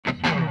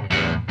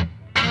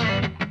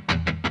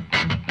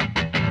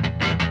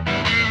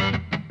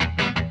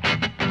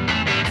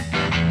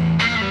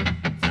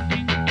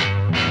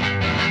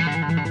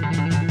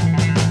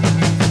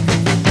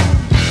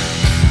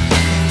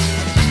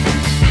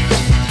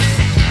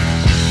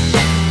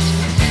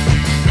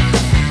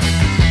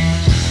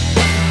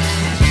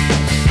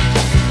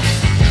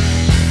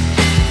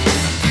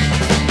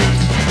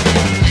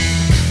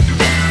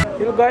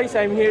guys,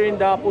 I'm here in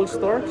the Apple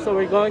store. So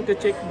we're going to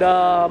check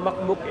the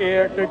MacBook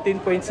Air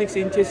 13.6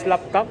 inches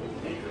laptop.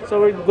 So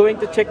we're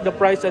going to check the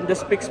price and the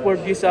specs for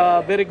this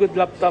very good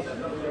laptop,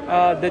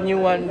 the new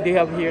one they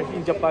have here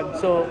in Japan.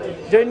 So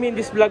join me in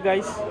this vlog,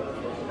 guys.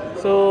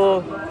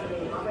 So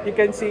you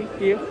can see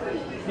here,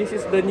 this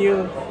is the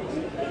new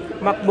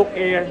MacBook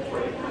Air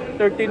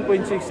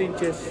 13.6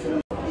 inches.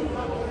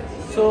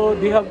 So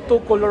they have two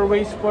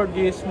colorways for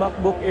this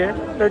MacBook Air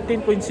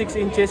 13.6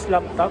 inches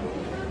laptop.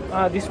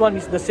 This one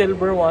is the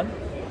silver one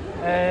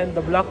and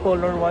the black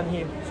color one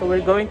here. So we're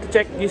going to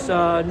check this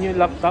new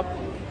laptop.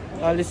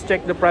 Let's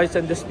check the price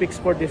and the specs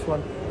for this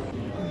one.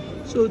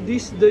 So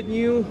this is the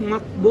new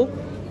MacBook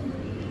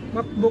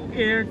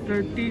Air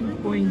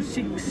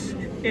 13.6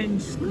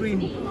 inch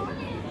screen.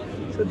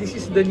 So this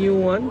is the new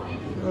one,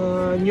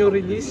 new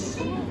release.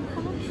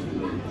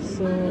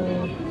 So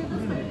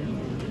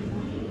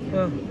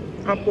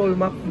Apple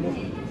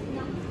MacBook.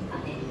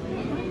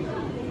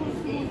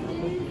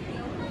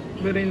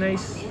 Very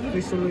nice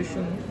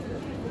resolution.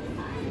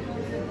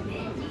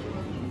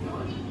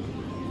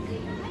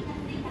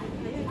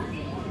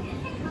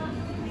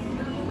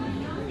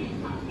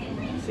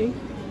 See?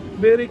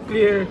 Very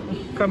clear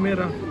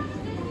camera.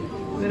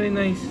 Very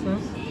nice, huh?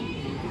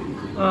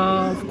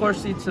 Of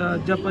course, it's a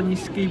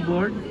Japanese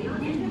keyboard.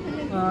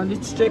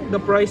 Let's check the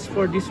price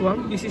for this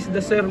one. This is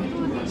the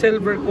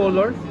silver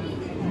color.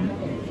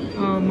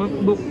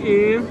 MacBook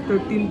Air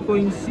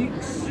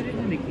 13.6.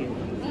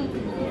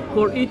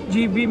 For 8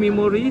 GB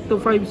memory,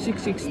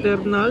 256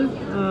 external.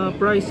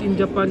 Price in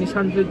Japan is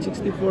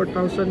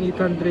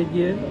 164,800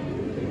 yen.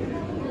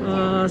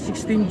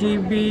 16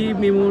 GB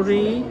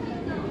memory,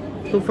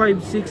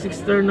 256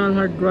 external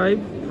hard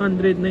drive,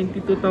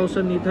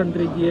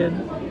 192,800 yen.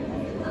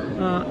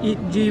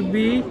 8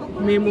 GB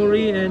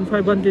memory and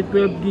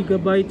 512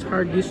 GB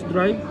hard disk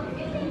drive,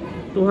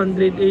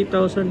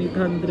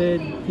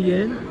 208,800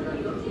 yen.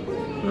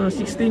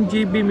 16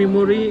 GB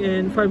memory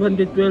and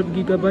 512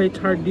 GB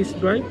hard disk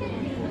drive,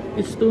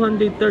 it's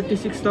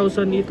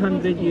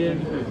 236,800 yen.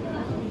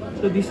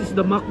 So this is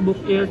the MacBook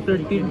Air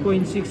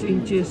 13.6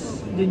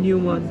 inches, the new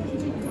one.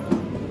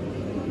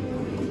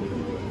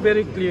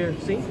 Very clear,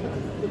 see?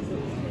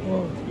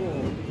 Oh.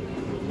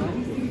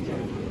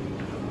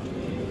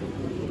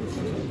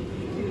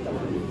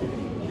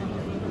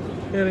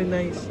 Very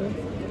nice, huh?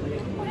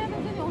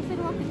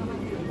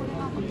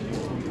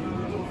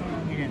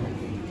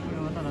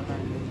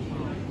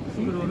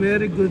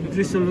 Very good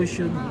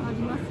resolution.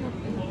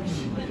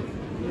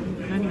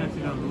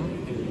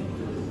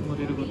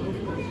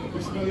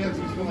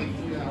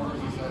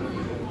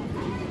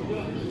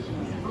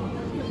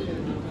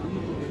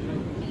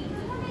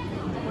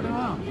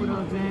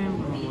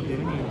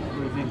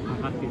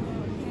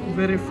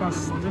 Very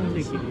fast.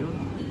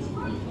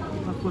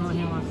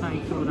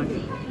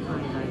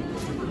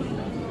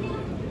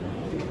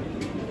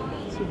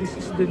 So this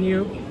is the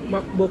new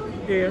MacBook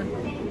Air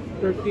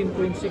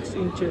 13.6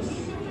 inches.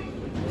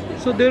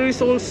 So there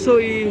is also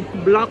a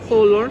black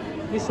color,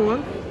 this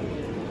one,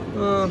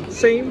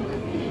 same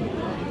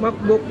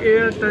MacBook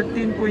Air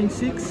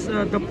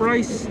 13.6. The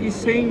price is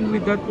same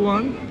with that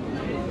one.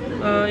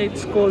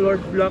 It's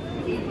colored black,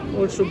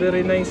 also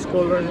very nice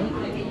color, no?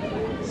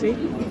 See?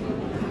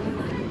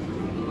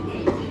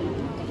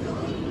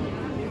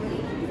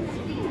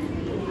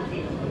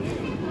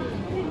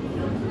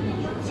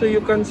 So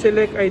you can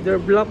select either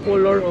black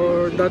color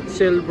or that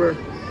silver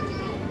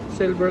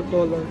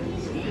color.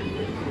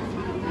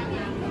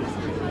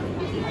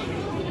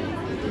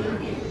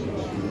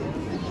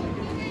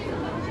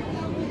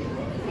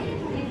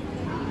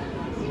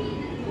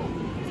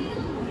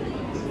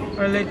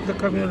 I like the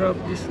camera of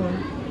this one.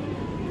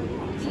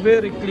 It's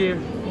very clear.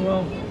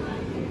 Wow,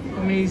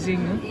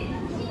 amazing, huh?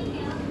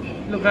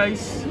 Hello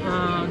guys,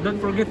 don't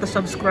forget to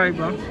subscribe,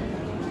 huh?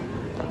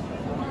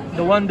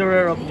 The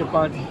Wanderer of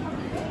Japan.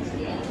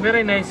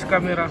 Very nice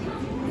camera.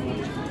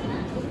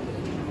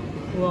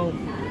 Wow.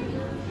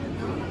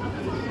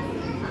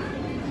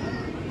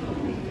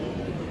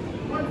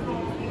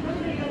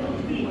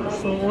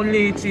 So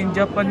only it's in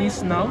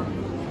Japanese now,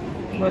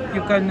 but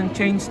you can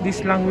change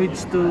this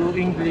language to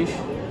English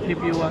if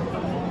you want.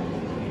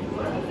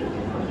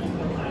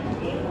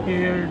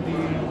 Here the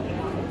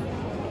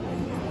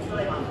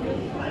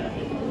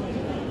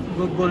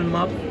Google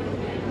Map.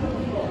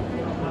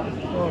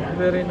 Oh,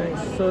 very nice.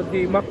 So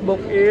the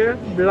MacBook Air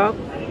black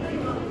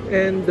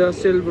and the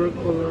silver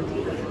color.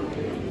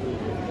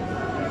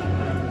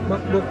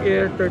 MacBook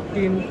Air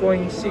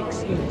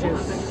 13.6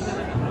 inches.